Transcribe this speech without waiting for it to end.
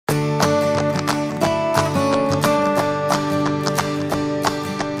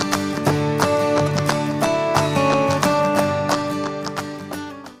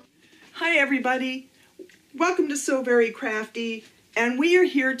everybody. Welcome to So Very Crafty, and we are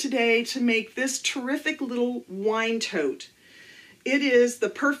here today to make this terrific little wine tote. It is the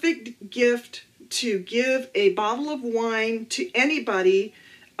perfect gift to give a bottle of wine to anybody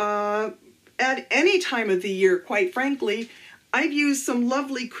at any time of the year, quite frankly. I've used some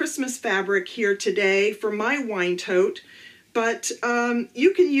lovely Christmas fabric here today for my wine tote, but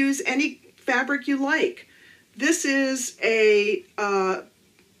you can use any fabric you like. This is a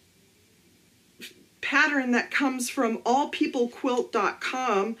pattern that comes from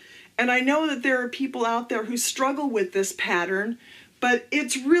allpeoplequilt.com, and I know that there are people out there who struggle with this pattern, but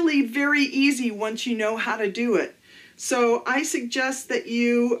it's really very easy once you know how to do it. So I suggest that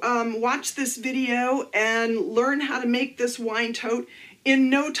you watch this video and learn how to make this wine tote in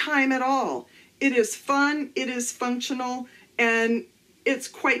no time at all. It is fun, it is functional, and it's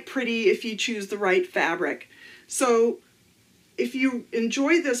quite pretty if you choose the right fabric. So if you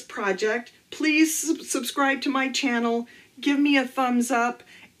enjoy this project, please subscribe to my channel, give me a thumbs up,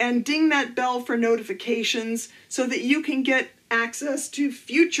 and ding that bell for notifications so that you can get access to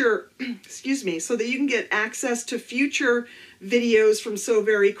future, so that you can get access to future videos from So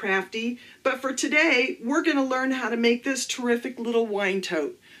Very Crafty. But for today, we're going to learn how to make this terrific little wine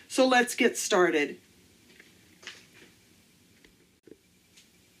tote. So let's get started.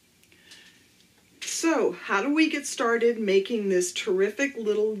 So, how do we get started making this terrific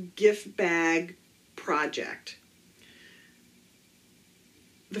little gift bag project?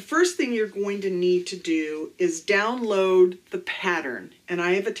 The first thing you're going to need to do is download the pattern, and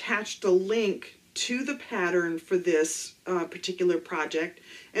I have attached a link to the pattern for this particular project,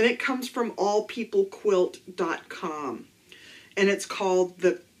 and it comes from allpeoplequilt.com, and it's called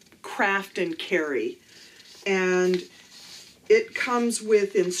the Craft and Carry, and it comes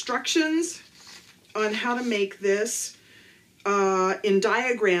with instructions on how to make this in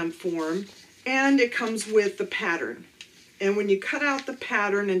diagram form, and it comes with the pattern. And when you cut out the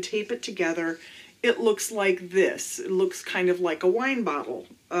pattern and tape it together, it looks like this. It looks kind of like a wine bottle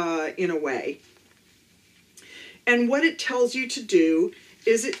in a way. And what it tells you to do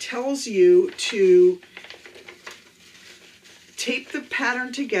is it tells you to tape the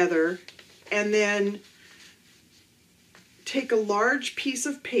pattern together and then take a large piece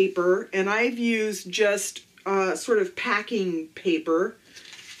of paper, and I've used just sort of packing paper,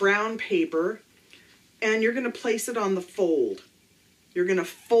 brown paper, and you're going to place it on the fold. You're going to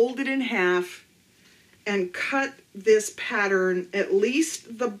fold it in half and cut this pattern, at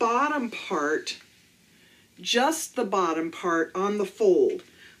least the bottom part, just the bottom part on the fold.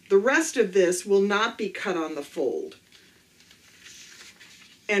 The rest of this will not be cut on the fold.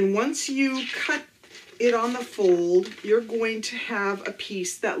 And once you cut it on the fold, you're going to have a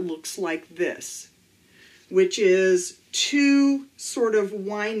piece that looks like this, which is two sort of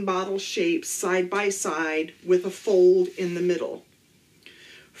wine bottle shapes side by side with a fold in the middle.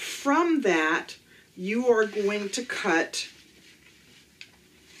 From that, you are going to cut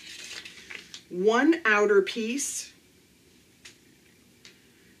one outer piece,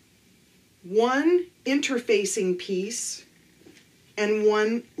 one interfacing piece, and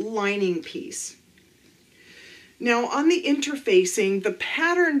one lining piece. Now on the interfacing, the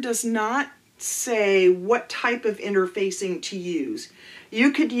pattern does not say what type of interfacing to use.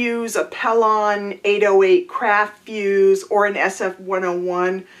 You could use a Pellon 808 craft fuse or an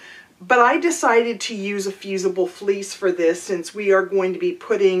SF101, but I decided to use a Fusible Fleece for this since we are going to be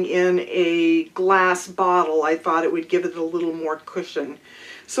putting in a glass bottle. I thought it would give it a little more cushion.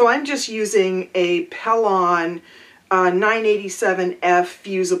 So I'm just using a Pellon 987F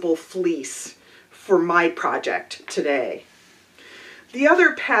Fusible Fleece for my project today. The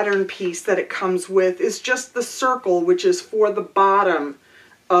other pattern piece that it comes with is just the circle, which is for the bottom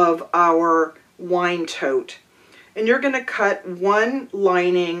of our wine tote. And you're going to cut one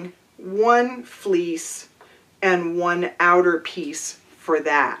lining, one fleece, and one outer piece for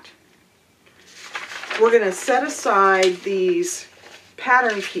that. We're going to set aside these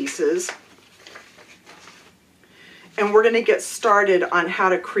pattern pieces, and we're going to get started on how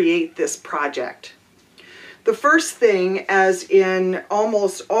to create this project. The first thing, as in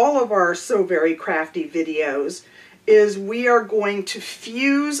almost all of our So Very Crafty videos, is we are going to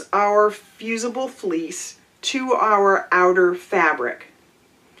fuse our Fusible Fleece to our outer fabric.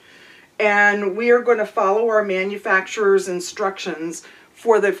 And we are going to follow our manufacturer's instructions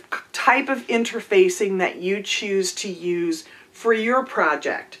for the type of interfacing that you choose to use for your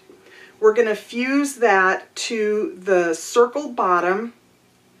project. We're going to fuse that to the circle bottom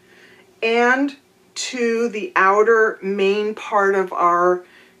and to the outer main part of our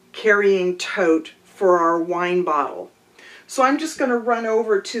carrying tote for our wine bottle. So I'm just going to run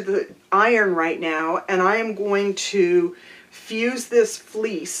over to the iron right now, and I am going to fuse this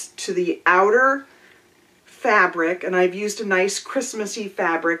fleece to the outer fabric, and I've used a nice Christmassy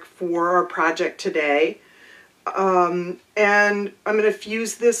fabric for our project today. And I'm going to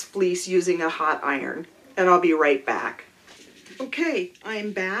fuse this fleece using a hot iron, and I'll be right back. Okay,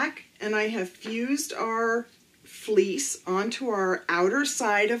 I'm back, and I have fused our fleece onto our outer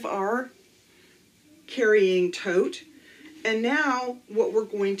side of our carrying tote. And now what we're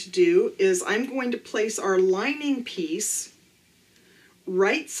going to do is I'm going to place our lining piece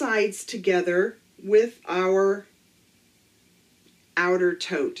right sides together with our outer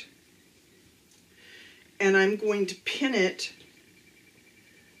tote. And I'm going to pin it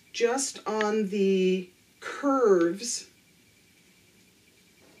just on the curves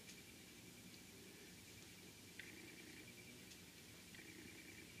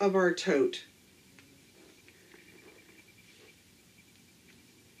of our tote.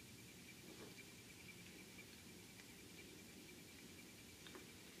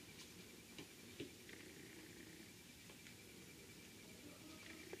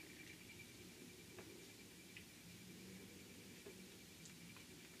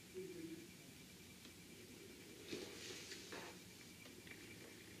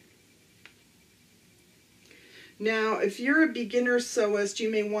 Now, if you're a beginner sewist, you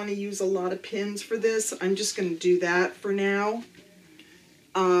may want to use a lot of pins for this. I'm just going to do that for now.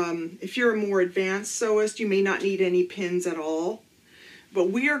 If you're a more advanced sewist, you may not need any pins at all. But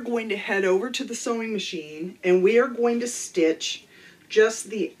we are going to head over to the sewing machine, and we are going to stitch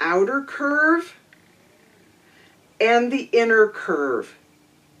just the outer curve and the inner curve.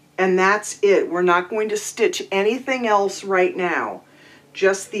 And that's it. We're not going to stitch anything else right now.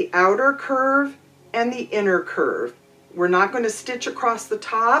 Just the outer curve and the inner curve. We're not going to stitch across the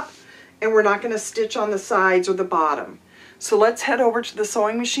top, and we're not going to stitch on the sides or the bottom. So let's head over to the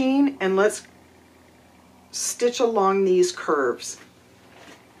sewing machine and let's stitch along these curves.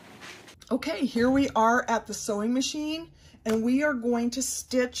 Okay, here we are at the sewing machine, and we are going to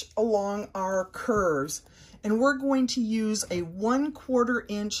stitch along our curves, and we're going to use a 1/4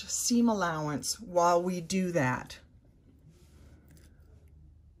 inch seam allowance while we do that.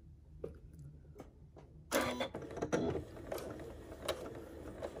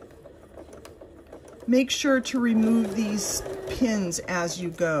 Make sure to remove these pins as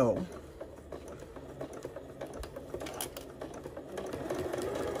you go.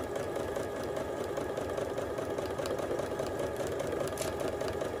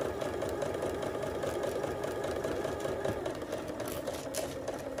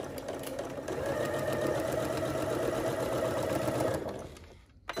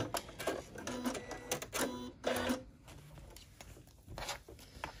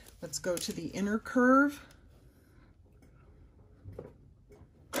 Let's go to the inner curve.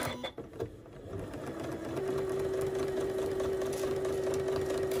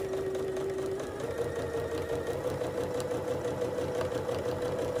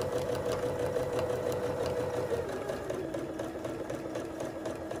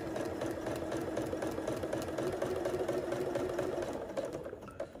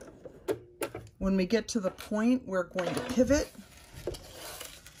 When we get to the point, we're going to pivot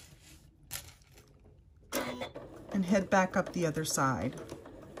and head back up the other side.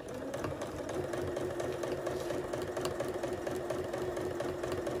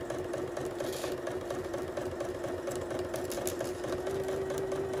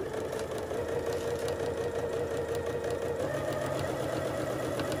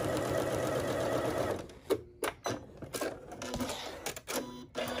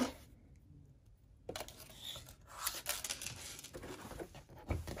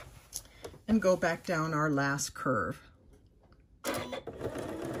 And go back down our last curve.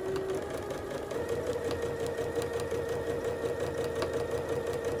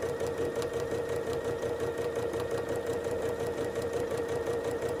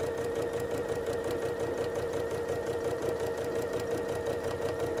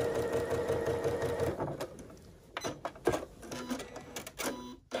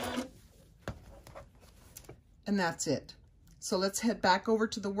 And that's it. So let's head back over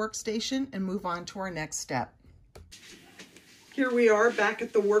to the workstation and move on to our next step. Here we are back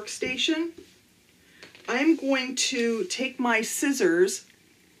at the workstation. I'm going to take my scissors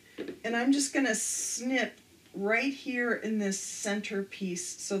and I'm just going to snip right here in this center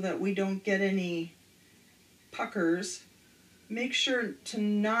piece so that we don't get any puckers. Make sure to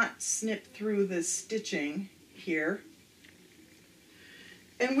not snip through the stitching here.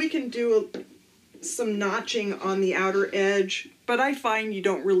 And we can do some notching on the outer edge, but I find you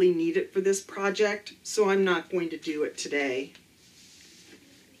don't really need it for this project, so I'm not going to do it today.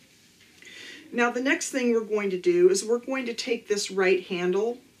 Now the next thing we're going to do is we're going to take this right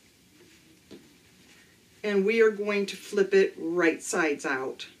handle and we are going to flip it right sides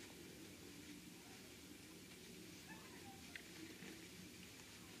out.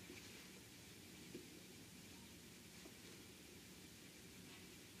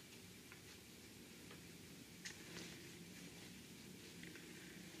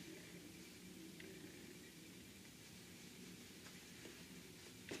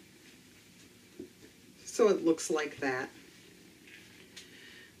 So it looks like that.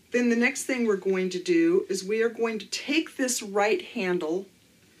 Then the next thing we're going to do is we are going to take this right handle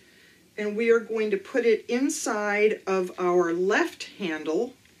and we are going to put it inside of our left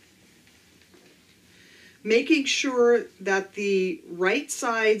handle, making sure that the right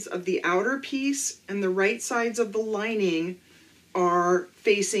sides of the outer piece and the right sides of the lining are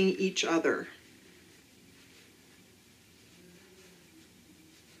facing each other.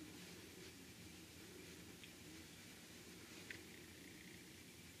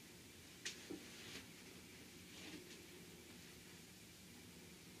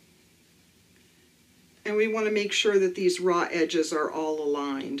 And we want to make sure that these raw edges are all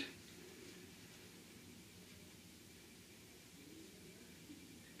aligned.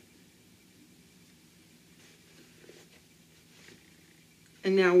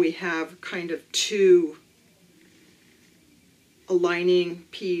 And now we have kind of two, a lining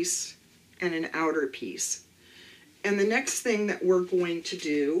piece and an outer piece. And the next thing that we're going to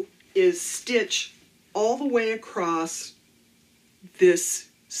do is stitch all the way across this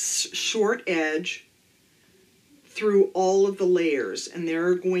short edge through all of the layers, and there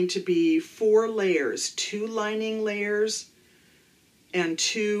are going to be 4 layers, 2 lining layers and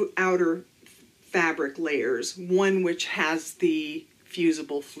 2 outer fabric layers, one which has the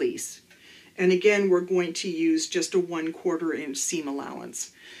fusible fleece. And again, we're going to use just a 1/4 inch seam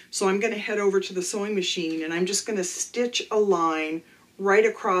allowance. So I'm going to head over to the sewing machine and I'm just going to stitch a line right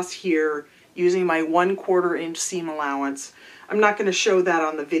across here using my 1/4 inch seam allowance. I'm not going to show that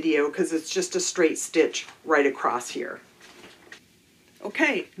on the video because it's just a straight stitch right across here.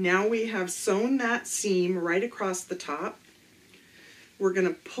 Okay, now we have sewn that seam right across the top. We're going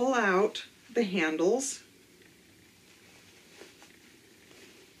to pull out the handles.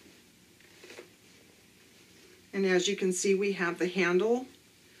 And as you can see, we have the handle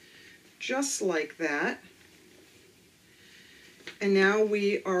just like that. And now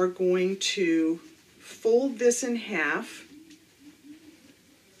we are going to fold this in half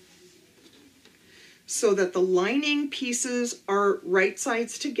so that the lining pieces are right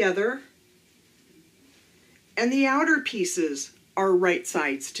sides together and the outer pieces are right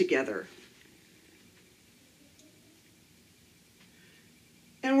sides together.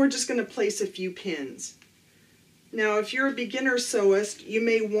 And we're just going to place a few pins. Now, if you're a beginner sewist, you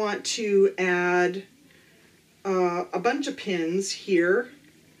may want to add a bunch of pins here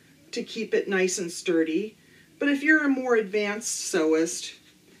to keep it nice and sturdy. But if you're a more advanced sewist,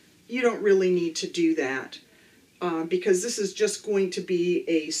 you don't really need to do that because this is just going to be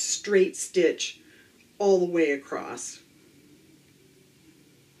a straight stitch all the way across.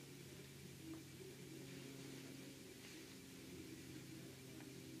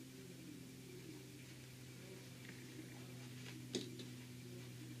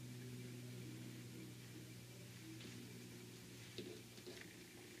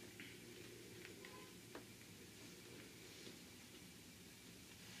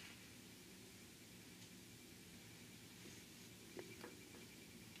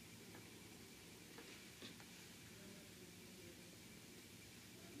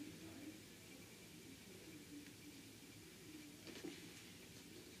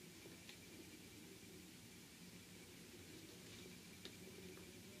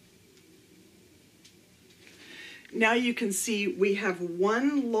 Now you can see we have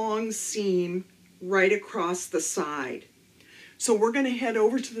one long seam right across the side. So we're going to head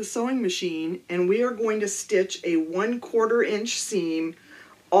over to the sewing machine and we are going to stitch a 1/4 inch seam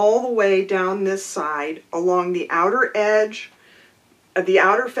all the way down this side along the outer edge of the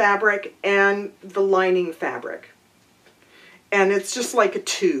outer fabric and the lining fabric. And it's just like a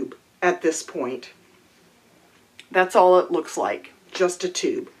tube at this point. That's all it looks like, just a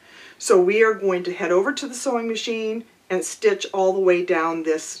tube. So we are going to head over to the sewing machine and stitch all the way down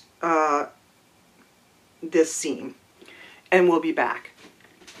this, this seam. And we'll be back.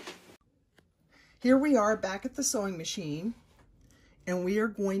 Here we are back at the sewing machine. And we are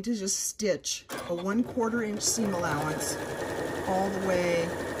going to just stitch a 1/4 inch seam allowance all the way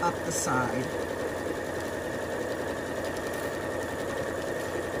up the side.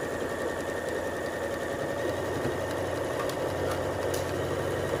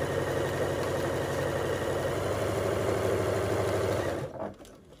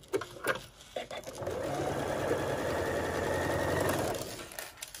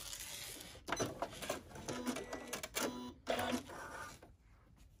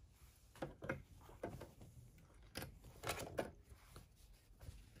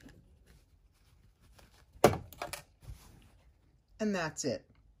 And that's it.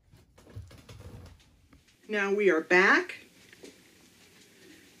 Now we are back,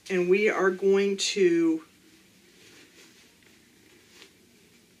 and we are going to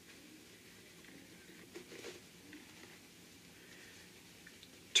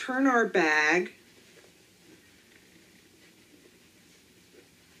turn our bag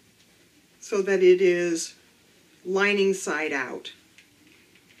so that it is lining side out.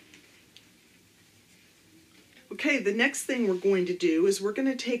 Okay, the next thing we're going to do is we're going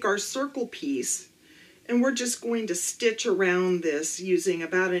to take our circle piece and we're just going to stitch around this using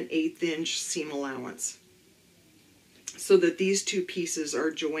about an 1/8 inch seam allowance so that these two pieces are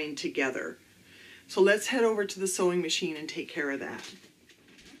joined together. So let's head over to the sewing machine and take care of that.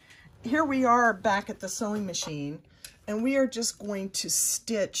 Here we are back at the sewing machine, and we are just going to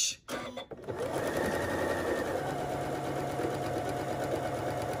stitch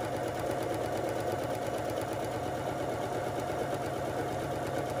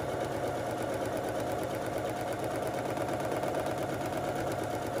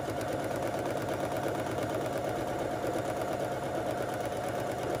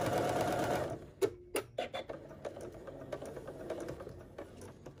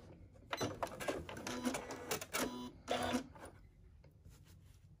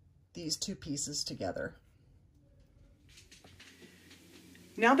these two pieces together.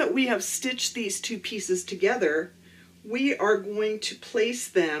 Now that we have stitched these two pieces together, we are going to place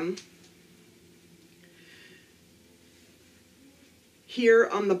them here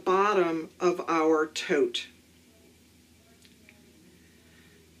on the bottom of our tote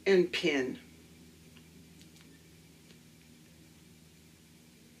and pin.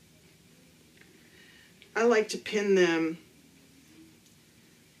 I like to pin them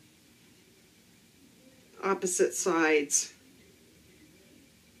opposite sides.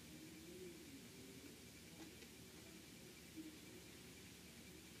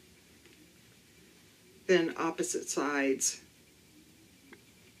 Then opposite sides.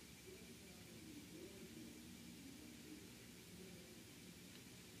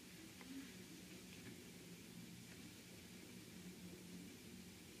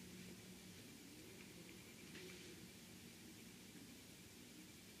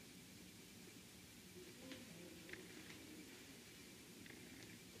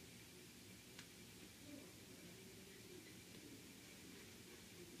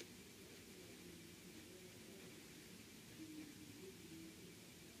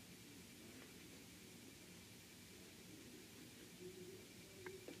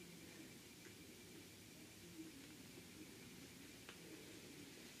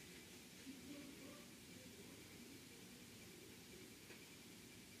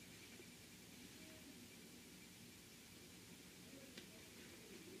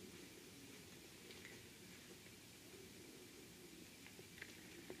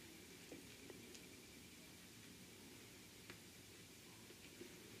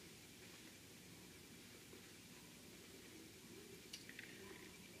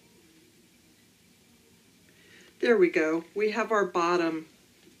 There we go. We have our bottom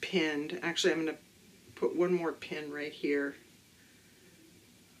pinned. Actually, I'm going to put one more pin right here.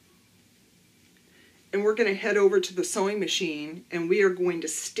 And we're going to head over to the sewing machine and we are going to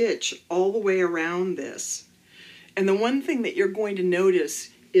stitch all the way around this. And the one thing that you're going to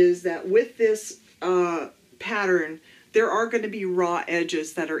notice is that with this pattern, there are going to be raw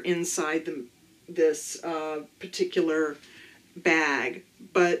edges that are inside this particular bag,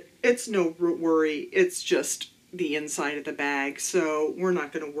 but it's no worry. It's just the inside of the bag, so we're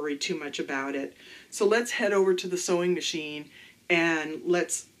not going to worry too much about it. So let's head over to the sewing machine and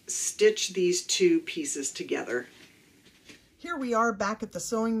let's stitch these two pieces together. Here we are back at the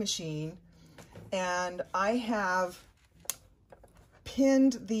sewing machine, and I have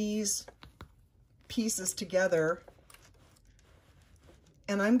pinned these pieces together,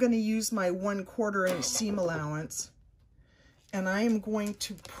 and I'm going to use my 1/4 inch seam allowance, and I am going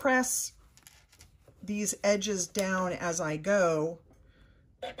to press these edges down as I go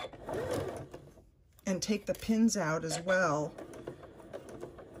and take the pins out as well.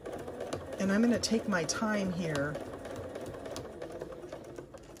 And I'm going to take my time here.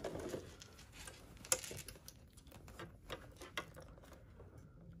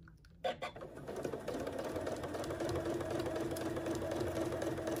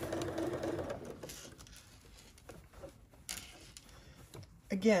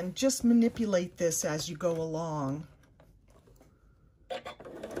 Again, just manipulate this as you go along.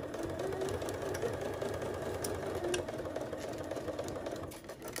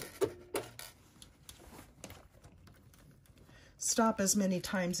 Stop as many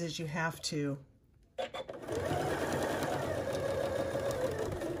times as you have to.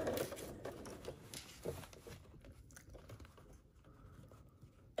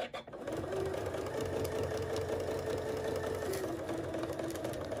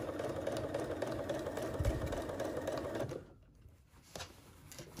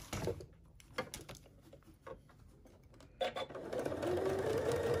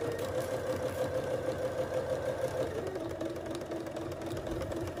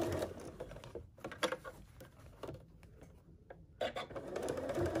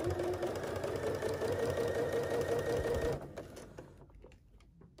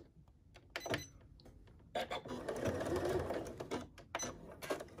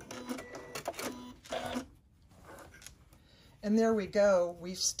 And there we go.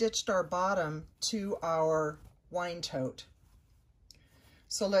 We've stitched our bottom to our wine tote.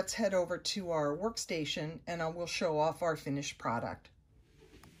 So let's head over to our workstation and I will show off our finished product.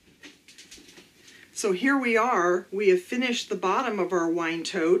 So here we are. We have finished the bottom of our wine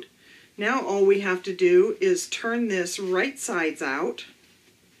tote. Now all we have to do is turn this right sides out.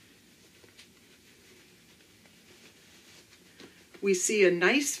 We see a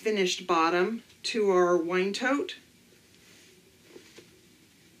nice finished bottom to our wine tote.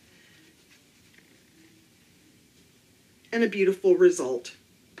 And a beautiful result.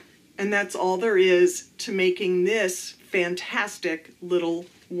 And that's all there is to making this fantastic little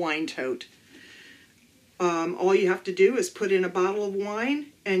wine tote. All you have to do is put in a bottle of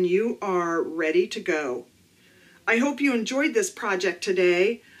wine and you are ready to go. I hope you enjoyed this project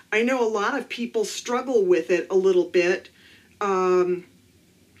today. I know a lot of people struggle with it a little bit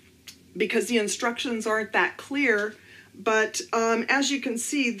because the instructions aren't that clear. But as you can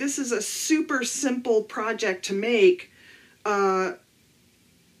see, this is a super simple project to make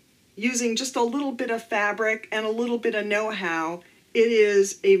using just a little bit of fabric and a little bit of know-how. It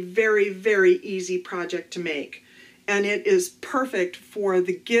is a very, very easy project to make. And it is perfect for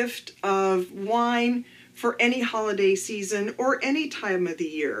the gift of wine for any holiday season or any time of the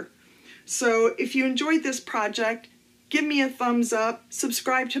year. So if you enjoyed this project, give me a thumbs up,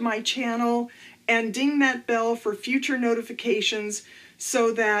 subscribe to my channel, and ding that bell for future notifications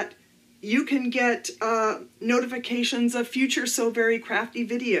so that you can get notifications of future So Very Crafty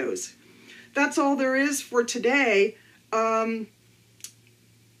videos. That's all there is for today.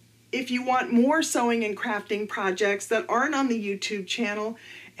 If you want more sewing and crafting projects that aren't on the YouTube channel,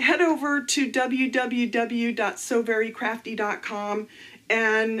 head over to www.soverycrafty.com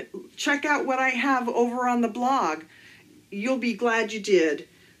and check out what I have over on the blog. You'll be glad you did.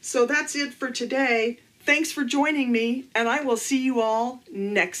 So that's it for today. Thanks for joining me, and I will see you all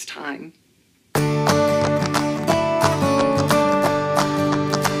next time.